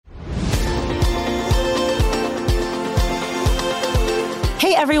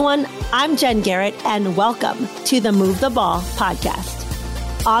Hey everyone, I'm Jen Garrett and welcome to the Move the Ball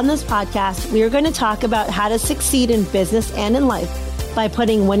podcast. On this podcast, we are going to talk about how to succeed in business and in life by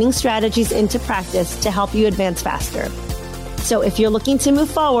putting winning strategies into practice to help you advance faster. So if you're looking to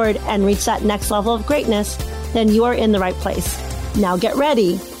move forward and reach that next level of greatness, then you are in the right place. Now get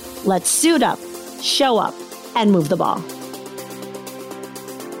ready. Let's suit up, show up, and move the ball.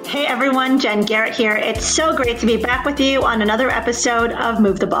 Hey everyone, Jen Garrett here. It's so great to be back with you on another episode of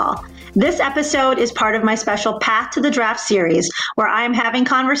Move the Ball. This episode is part of my special Path to the Draft series, where I am having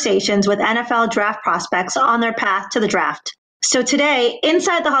conversations with NFL draft prospects on their path to the draft. So today,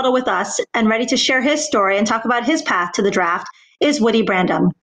 inside the huddle with us and ready to share his story and talk about his path to the draft is Woody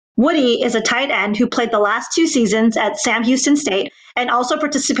Brandom. Woody is a tight end who played the last 2 seasons at Sam Houston State and also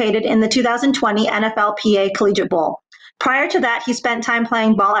participated in the 2020 NFLPA Collegiate Bowl. Prior to that, he spent time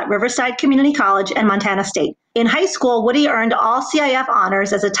playing ball at Riverside Community College and Montana State. In high school, Woody earned all CIF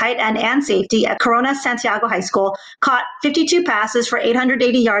honors as a tight end and safety at Corona Santiago High School, caught 52 passes for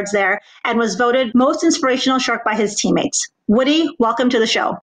 880 yards there, and was voted most inspirational shark by his teammates. Woody, welcome to the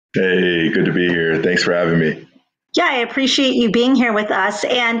show. Hey, good to be here. Thanks for having me. Yeah, I appreciate you being here with us.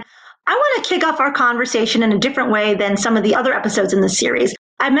 And I want to kick off our conversation in a different way than some of the other episodes in this series.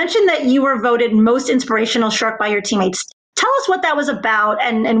 I mentioned that you were voted most inspirational shark by your teammates. Tell us what that was about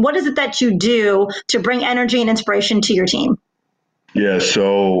and what is it that you do to bring energy and inspiration to your team? Yeah,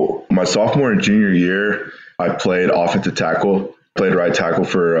 so my sophomore and junior year, I played offensive tackle, played right tackle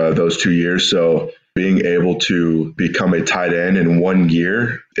for those 2 years. So being able to become a tight end in 1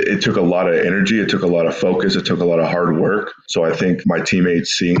 year, it took a lot of energy. It took a lot of focus. It took a lot of hard work. So I think my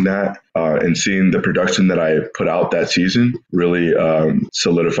teammates seeing that and seeing the production that I put out that season really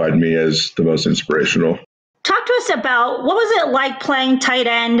solidified me as the most inspirational. Talk to us about what was it like playing tight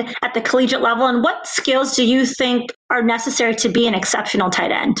end at the collegiate level, and what skills do you think are necessary to be an exceptional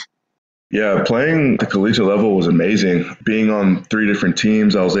tight end? Yeah, playing at the collegiate level was amazing. Being on 3 different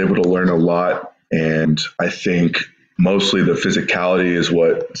teams, I was able to learn a lot. And I think mostly the physicality is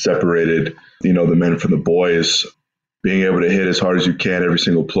what separated, the men from the boys. Being able to hit as hard as you can every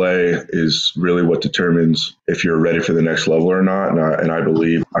single play is really what determines if you're ready for the next level or not. And I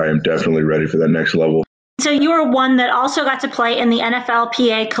believe I am definitely ready for that next level. So you were one that also got to play in the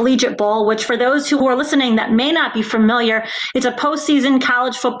NFLPA Collegiate Bowl, which for those who are listening that may not be familiar, it's a postseason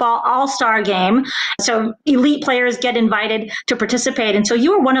college football all-star game. So elite players get invited to participate. And so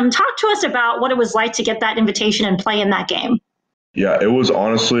you were one of them. Talk to us about what it was like to get that invitation and play in that game. Yeah, it was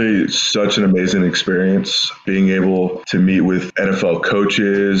honestly such an amazing experience being able to meet with NFL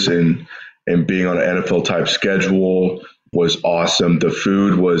coaches and being on an NFL type schedule was awesome. The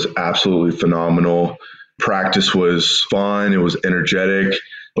food was absolutely phenomenal. Practice was fun. It was energetic,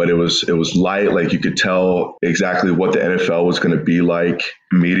 but it was light. Like you could tell exactly what the NFL was going to be like.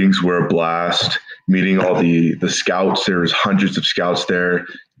 Meetings were a blast. Meeting all the scouts. There was hundreds of scouts there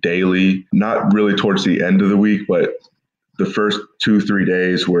daily. Not really towards the end of the week, but the first 2-3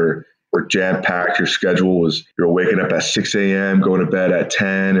 days were jam-packed. Your schedule was, you're waking up at 6 a.m., going to bed at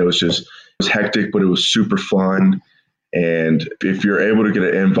 10. It was hectic, but it was super fun. And if you're able to get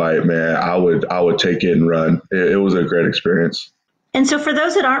an invite, man, I would take it and run. It was a great experience. And so for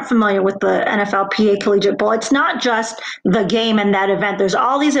those that aren't familiar with the NFLPA Collegiate Bowl, it's not just the game and that event. There's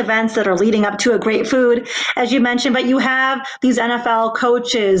all these events that are leading up to a great food, as you mentioned, but you have these NFL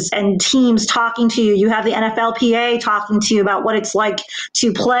coaches and teams talking to you. You have the NFLPA talking to you about what it's like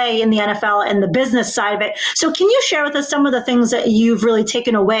to play in the NFL and the business side of it. So can you share with us some of the things that you've really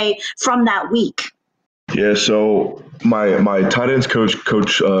taken away from that week? Yeah, so my tight ends coach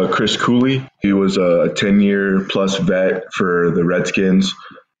Chris Cooley, he was a 10-year plus vet for the Redskins.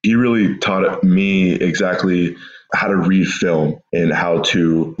 He really taught me exactly how to read film and how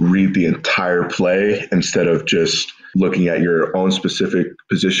to read the entire play instead of just looking at your own specific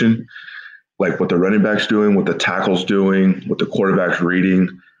position, like what the running back's doing, what the tackle's doing, what the quarterback's reading.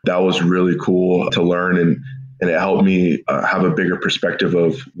 That was really cool to learn, and it helped me have a bigger perspective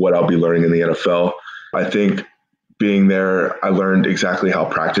of what I'll be learning in the NFL. I think being there, I learned exactly how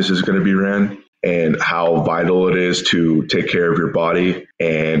practice is going to be ran and how vital it is to take care of your body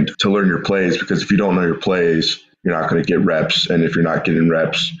and to learn your plays, because if you don't know your plays, you're not going to get reps. And if you're not getting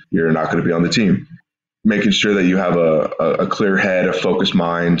reps, you're not going to be on the team. Making sure that you have a clear head, a focused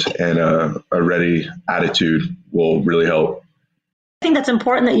mind, and a ready attitude will really help. I think that's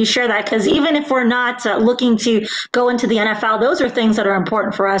important that you share that, because even if we're not looking to go into the NFL, those are things that are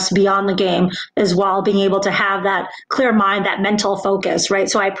important for us beyond the game as well, being able to have that clear mind, that mental focus, right?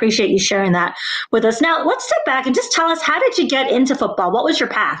 So I appreciate you sharing that with us. Now, let's step back and just tell us, how did you get into football? What was your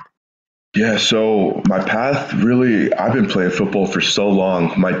path? Yeah, so my path really, I've been playing football for so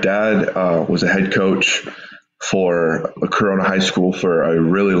long. My dad was a head coach for Corona High School for a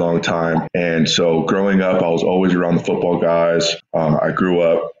really long time. And so growing up, I was always around the football guys. I grew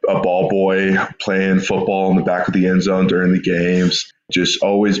up a ball boy playing football in the back of the end zone during the games. Just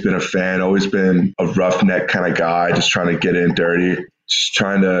always been a fan, always been a roughneck kind of guy, just trying to get in dirty, just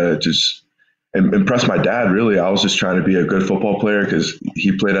trying to just impress my dad, really. I was just trying to be a good football player because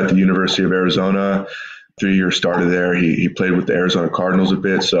he played at the University of Arizona, 3 years started there. He played with the Arizona Cardinals a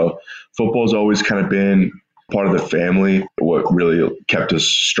bit. So football's always kind of been part of the family, what really kept us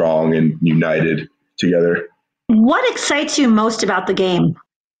strong and united together. What excites you most about the game?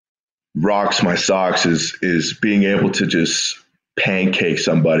 Rocks my socks is being able to just pancake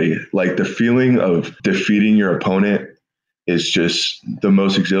somebody. Like the feeling of defeating your opponent is just the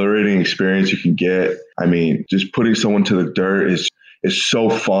most exhilarating experience you can get. I mean, just putting someone to the dirt is so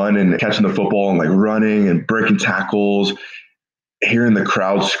fun, and catching the football and like running and breaking tackles, hearing the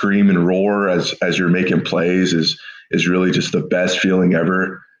crowd scream and roar as you're making plays is really just the best feeling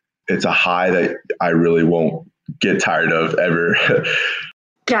ever. It's a high that I really won't get tired of ever.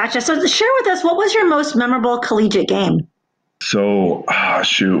 Gotcha. So share with us, what was your most memorable collegiate game? So,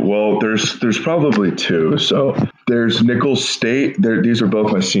 well, there's probably two. So there's Nicholls State. These are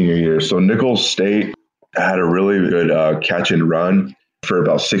both my senior years. So Nicholls State had a really good catch and run for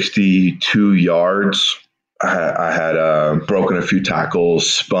about 62 yards. I had broken a few tackles,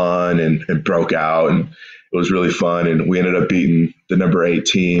 spun and broke out, and it was really fun. And we ended up beating the number 8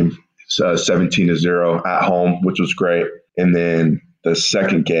 team 17-0 at home, which was great. And then the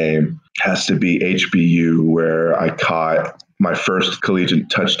second game has to be HBU, where I caught my first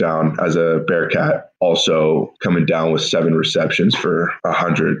collegiate touchdown as a Bearcat, also coming down with 7 receptions for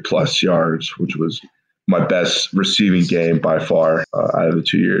 100+ yards, which was my best receiving game by far out of the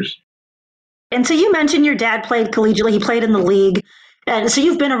 2 years. And so you mentioned your dad played collegiately, he played in the league. And so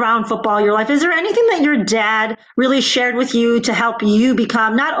you've been around football your life. Is there anything that your dad really shared with you to help you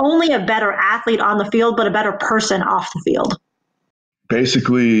become not only a better athlete on the field, but a better person off the field?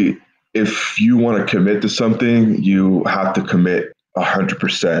 Basically, if you want to commit to something, you have to commit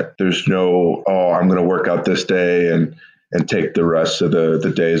 100%. There's no, I'm going to work out this day and take the rest of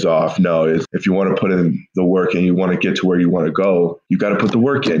the days off. No, if you want to put in the work and you want to get to where you want to go, you got to put the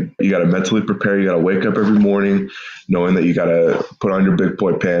work in. You got to mentally prepare. You got to wake up every morning knowing that you got to put on your big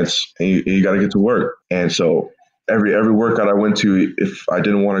boy pants and you got to get to work. And so every workout I went to, if I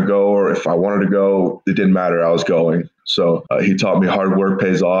didn't want to go or if I wanted to go, it didn't matter. I was going. So he taught me hard work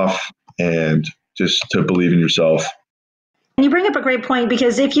pays off and just to believe in yourself. And you bring up a great point,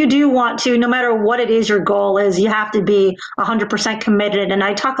 because if you do want to, no matter what it is your goal is, you have to be 100% committed. And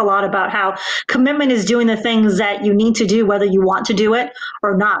I talk a lot about how commitment is doing the things that you need to do, whether you want to do it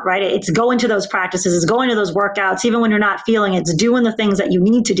or not, right? It's going to those practices, it's going to those workouts, even when you're not feeling it, it's doing the things that you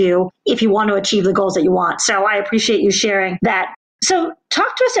need to do if you want to achieve the goals that you want. So I appreciate you sharing that. So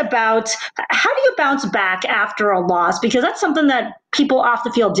talk to us about, how do you bounce back after a loss? Because that's something that people off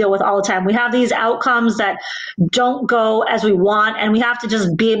the field deal with all the time. We have these outcomes that don't go as we want, and we have to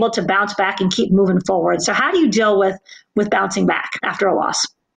just be able to bounce back and keep moving forward. So how do you deal with bouncing back after a loss?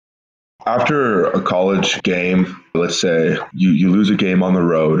 After a college game, let's say you lose a game on the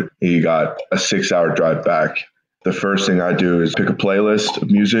road and you got a 6-hour drive back. The first thing I do is pick a playlist of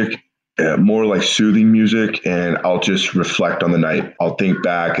music, more like soothing music, and I'll just reflect on the night. I'll think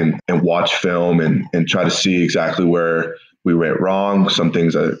back and watch film and try to see exactly where we went wrong, some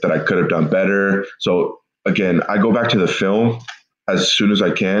things that I could have done better. So again, I go back to the film as soon as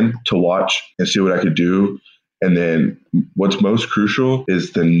I can to watch and see what I could do. And then what's most crucial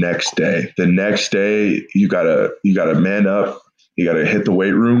is the next day. The next day, you gotta man up. You gotta hit the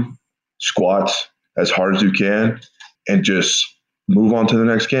weight room, squats as hard as you can, and just move on to the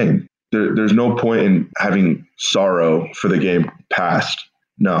next game. There's no point in having sorrow for the game past.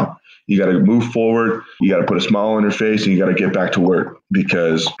 No, you got to move forward. You got to put a smile on your face, and you got to get back to work,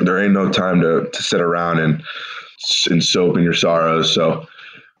 because there ain't no time to sit around and soak in your sorrows. So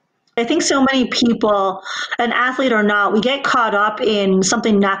I think so many people, an athlete or not, we get caught up in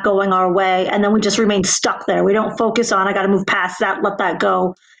something not going our way, and then we just remain stuck there. We don't focus on, I got to move past that, let that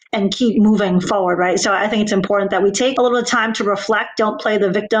go, and keep moving forward, right? So I think it's important that we take a little bit of time to reflect. Don't play the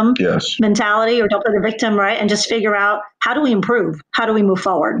victim mentality, or don't play the victim, right? And just figure out, how do we improve? How do we move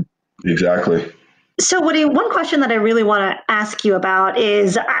forward? Exactly. So Woody, one question that I really want to ask you about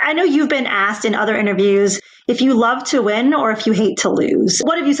is, I know you've been asked in other interviews if you love to win or if you hate to lose.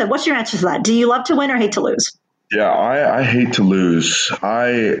 What have you said? What's your answer to that? Do you love to win or hate to lose? Yeah, I hate to lose.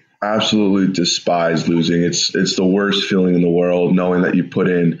 I absolutely despise losing. It's the worst feeling in the world, knowing that you put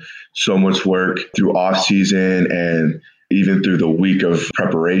in so much work through off season and even through the week of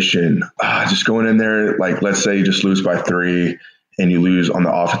preparation. Just going in there, like, let's say you just lose by 3 and you lose on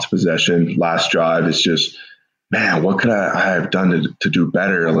the offensive possession, last drive. It's just, man, what could I have done to do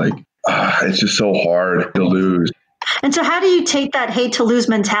better? Like, it's just so hard to lose. And so how do you take that hate to lose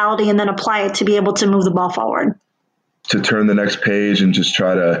mentality and then apply it to be able to move the ball forward? To turn the next page and just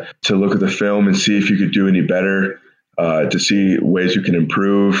try to look at the film and see if you could do any better, to see ways you can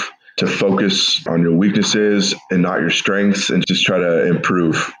improve, to focus on your weaknesses and not your strengths, and just try to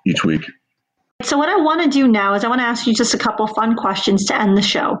improve each week. So what I want to do now is I want to ask you just a couple fun questions to end the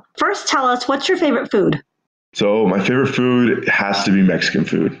show. First, tell us, what's your favorite food? So my favorite food has to be Mexican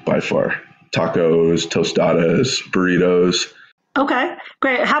food by far. Tacos, tostadas, burritos. Okay,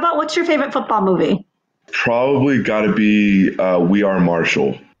 great. How about what's your favorite football movie? Probably got to be We Are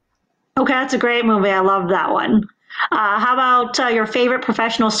Marshall. Okay, that's a great movie. I love that one. How about your favorite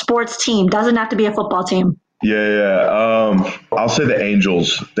professional sports team? Doesn't have to be a football team. Yeah. I'll say the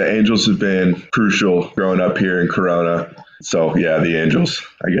Angels. The Angels have been crucial growing up here in Corona. So, yeah, the Angels,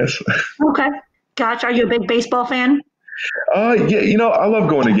 I guess. Okay. Gotcha. Are you a big baseball fan? Yeah, I love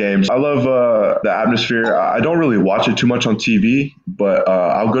going to games. I love the atmosphere. I don't really watch it too much on TV, but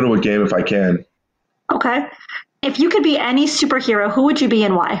I'll go to a game if I can. Okay. If you could be any superhero, who would you be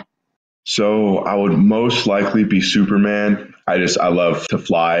and why? So I would most likely be Superman. I love to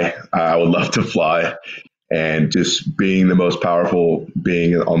fly. I would love to fly, and just being the most powerful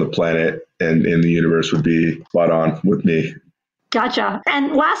being on the planet and in the universe would be spot on with me. Gotcha.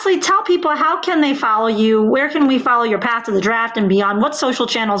 And lastly, tell people, how can they follow you? Where can we follow your path to the draft and beyond? What social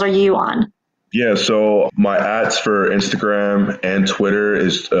channels are you on? Yeah, so my @ for Instagram and Twitter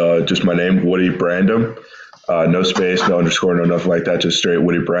is just my name, Woody Brandom. No space, no underscore, no nothing like that, just straight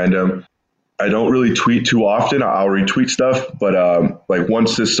Woody Brandom. I don't really tweet too often. I'll retweet stuff, but like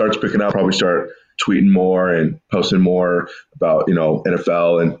once this starts picking up, I'll probably start tweeting more and posting more about,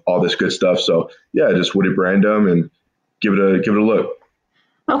 NFL and all this good stuff. So yeah, just Woody Brandom, and give it a look.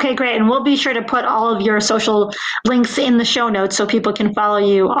 Okay, great. And we'll be sure to put all of your social links in the show notes so people can follow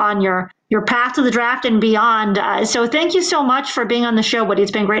you on your path to the draft and beyond. So thank you so much for being on the show, Woody.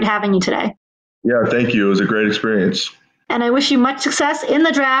 It's been great having you today. Yeah, thank you. It was a great experience. And I wish you much success in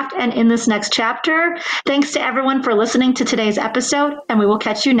the draft and in this next chapter. Thanks to everyone for listening to today's episode, and we will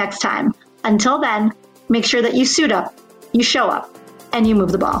catch you next time. Until then, make sure that you suit up, you show up, and you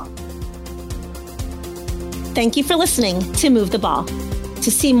move the ball. Thank you for listening to Move the Ball.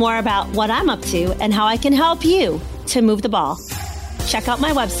 To see more about what I'm up to and how I can help you to move the ball, check out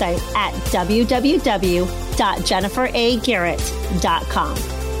my website at www.jenniferagarrett.com.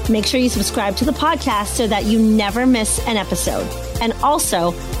 Make sure you subscribe to the podcast so that you never miss an episode. And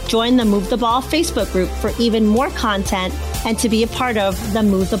also join the Move the Ball Facebook group for even more content and to be a part of the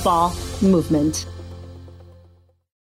Move the Ball movement.